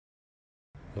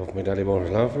Love my Daddy Motors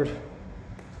Lanford.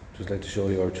 Just like to show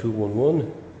you our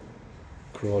 211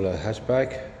 Corolla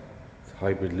hatchback,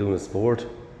 hybrid Luna Sport,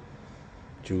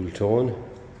 dual tone.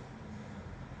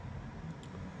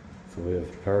 So we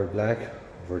have pearl black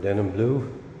over denim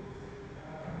blue.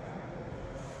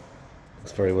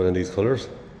 Looks very well in these colours.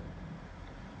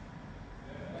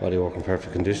 Bodywork in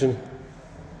perfect condition.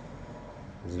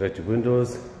 There's electric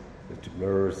windows, electric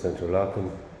mirrors, central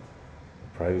locking,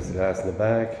 privacy glass in the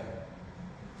back,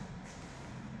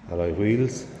 alloy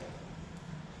wheels,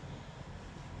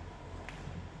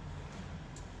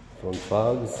 front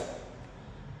fogs,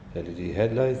 LED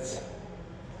headlights,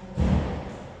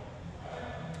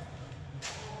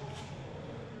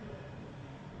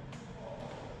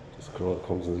 this Corolla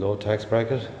comes in the low tax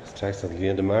bracket. It's taxed until the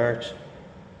end of March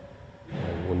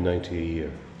and $190 a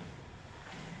year.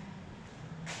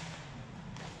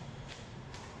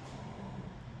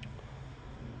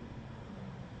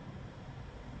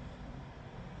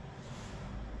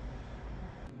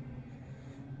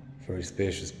 Very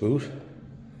spacious boot,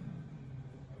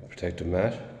 protective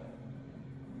mat,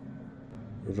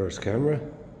 reverse camera.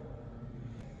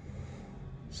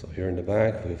 So here in the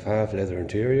back we have half leather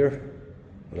interior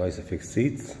with ISOFIX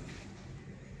seats,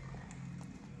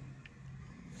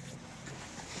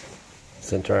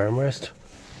 center armrest,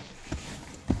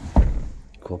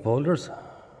 cup holders,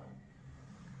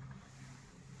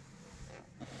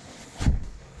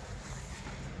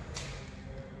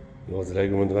 loads of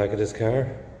legroom in the back of this car.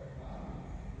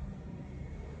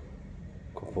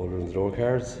 Holder in the door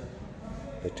cards,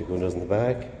 electric windows in the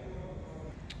back.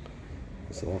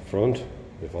 So up front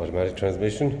we have automatic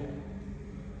transmission.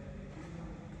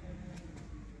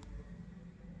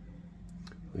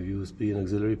 We have USB and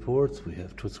auxiliary ports. We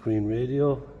have touchscreen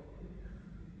radio,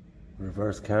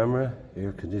 reverse camera,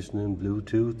 air conditioning,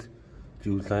 Bluetooth,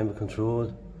 dual climate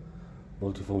control,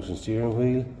 multifunction steering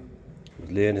wheel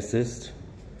with lane assist,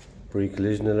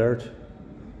 pre-collision alert,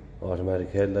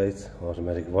 automatic headlights,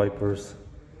 automatic wipers.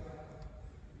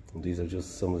 And these are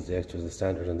just some of the extras of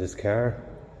standard on this car.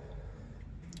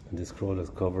 And this Corolla has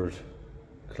covered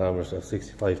kilometres of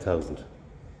 65,000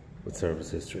 with service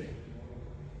history.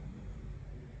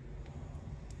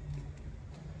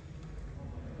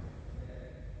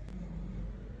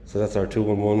 So that's our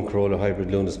 211 Corolla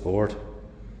Hybrid Luna Sport.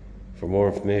 For more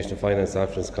information and finance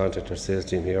options, contact our sales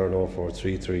team here on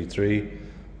 04333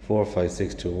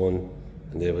 45621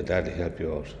 and they will gladly help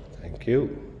you out. Thank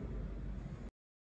you.